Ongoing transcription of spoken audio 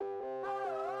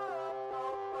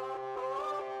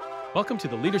Welcome to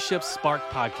the Leadership Spark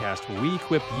podcast, where we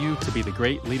equip you to be the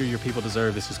great leader your people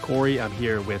deserve. This is Corey. I'm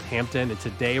here with Hampton, and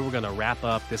today we're going to wrap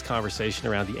up this conversation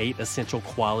around the 8 essential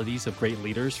qualities of great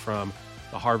leaders from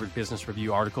the Harvard Business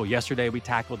Review article. Yesterday, we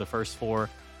tackled the first 4,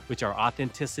 which are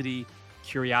authenticity,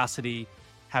 curiosity,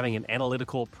 having an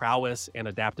analytical prowess, and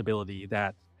adaptability.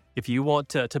 That if you want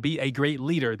to be a great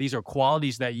leader, these are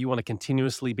qualities that you want to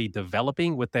continuously be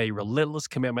developing with a relentless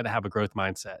commitment to have a growth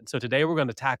mindset. So today, we're going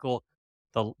to tackle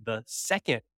the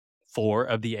second 4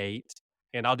 of the 8,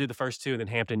 and I'll do the first 2, and then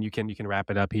Hampton, you can wrap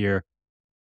it up here.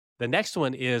 The next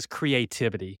one is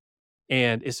creativity,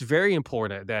 and it's very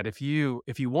important that if you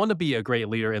want to be a great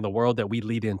leader in the world that we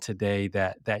lead in today,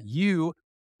 that you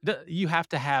have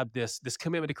to have this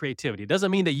commitment to creativity. It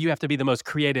doesn't mean that you have to be the most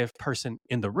creative person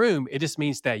in the room. It just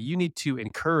means that you need to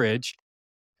encourage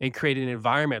and create an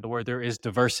environment where there is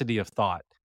diversity of thought.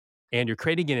 And you're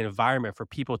creating an environment for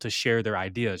people to share their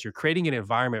ideas. You're creating an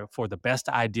environment for the best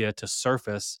idea to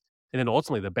surface, and then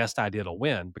ultimately the best idea to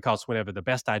win. Because whenever the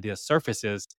best idea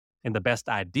surfaces and the best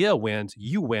idea wins,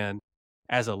 you win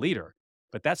as a leader.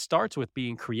 But that starts with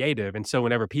being creative. And so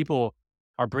whenever people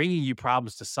are bringing you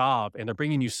problems to solve and they're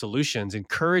bringing you solutions,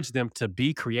 encourage them to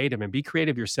be creative and be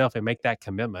creative yourself and make that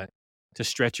commitment to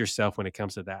stretch yourself when it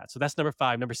comes to that. So that's number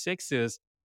 5. Number 6 is,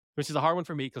 which is a hard one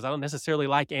for me because I don't necessarily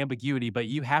like ambiguity, but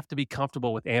you have to be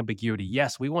comfortable with ambiguity.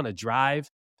 Yes, we want to drive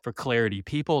for clarity.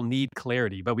 People need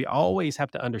clarity, but we always have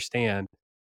to understand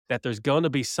that there's going to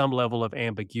be some level of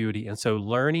ambiguity. And so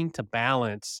learning to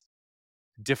balance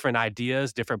different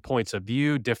ideas, different points of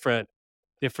view, different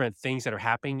things that are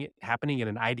happening in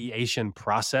an ideation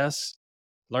process,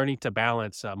 learning to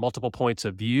balance multiple points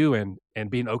of view and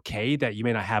being okay that you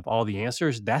may not have all the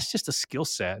answers, that's just a skill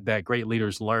set that great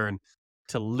leaders learn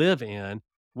to live in,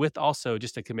 with also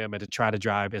just a commitment to try to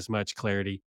drive as much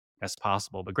clarity as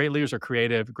possible. But great leaders are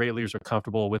creative. Great leaders are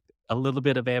comfortable with a little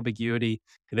bit of ambiguity.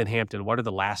 And then Hampton, what are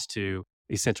the last 2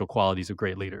 essential qualities of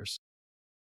great leaders?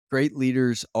 Great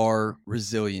leaders are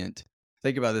resilient.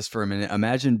 Think about this for a minute.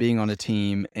 Imagine being on a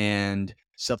team and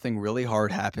something really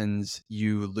hard happens.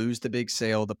 You lose the big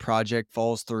sale, the project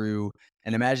falls through,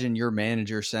 and imagine your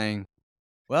manager saying,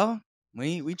 well,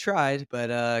 we tried,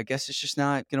 but I guess it's just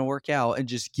not going to work out, and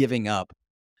just giving up.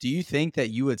 Do you think that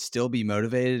you would still be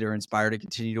motivated or inspired to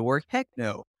continue to work? Heck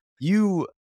no. You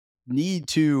need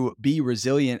to be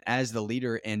resilient as the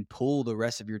leader and pull the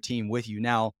rest of your team with you.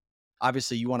 Now,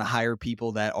 obviously, you want to hire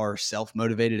people that are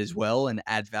self-motivated as well and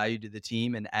add value to the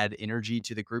team and add energy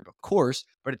to the group, of course.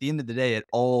 But at the end of the day, it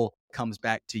all comes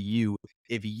back to you.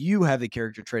 If you have the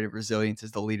character trait of resilience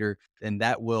as the leader, then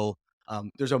that will,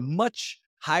 there's a much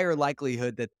higher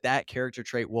likelihood that that character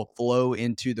trait will flow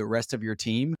into the rest of your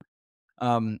team.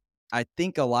 I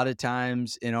think a lot of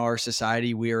times in our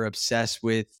society, we are obsessed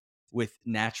with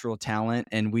natural talent,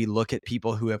 and we look at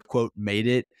people who have, quote, made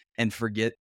it and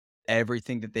forget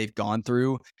everything that they've gone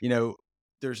through.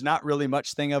 There's not really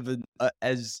much thing of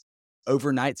as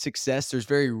overnight success. There's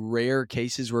very rare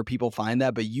cases where people find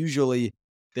that, but usually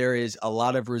there is a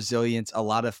lot of resilience, a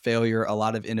lot of failure, a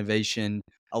lot of innovation,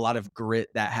 a lot of grit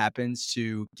that happens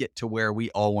to get to where we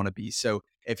all want to be. So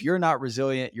if you're not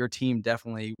resilient, your team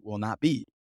definitely will not be.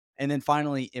 And then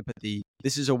finally, empathy.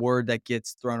 This is a word that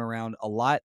gets thrown around a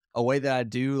lot. A way that I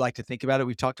do like to think about it,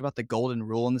 we've talked about the golden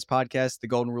rule in this podcast. The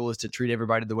golden rule is to treat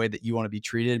everybody the way that you want to be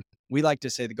treated. We like to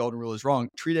say the golden rule is wrong.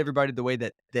 Treat everybody the way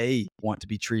that they want to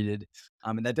be treated.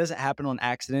 And that doesn't happen on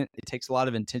accident. It takes a lot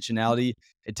of intentionality.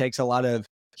 It takes a lot of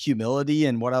humility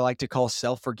and what I like to call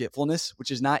self-forgetfulness,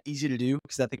 which is not easy to do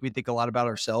because I think we think a lot about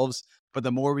ourselves. But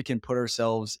the more we can put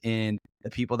ourselves in the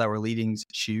people that we're leading's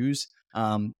shoes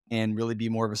and really be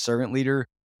more of a servant leader,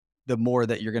 the more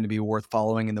that you're going to be worth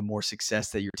following and the more success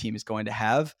that your team is going to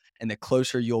have, and the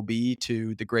closer you'll be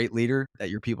to the great leader that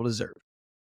your people deserve.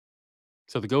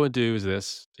 So the go and do is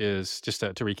just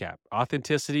to recap: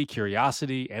 authenticity,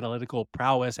 curiosity, analytical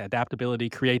prowess, adaptability,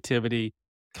 creativity,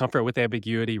 comfort with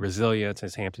ambiguity, resilience,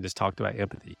 as Hampton just talked about,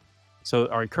 empathy. So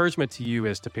our encouragement to you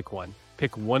is to pick one.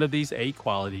 Pick one of these 8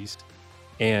 qualities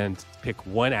and pick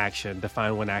one action,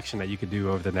 define one action that you could do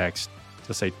over the next,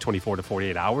 let's say 24 to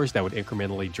 48 hours that would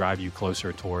incrementally drive you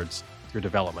closer towards your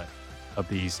development of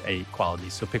these 8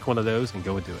 qualities. So pick one of those and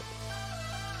go and do it.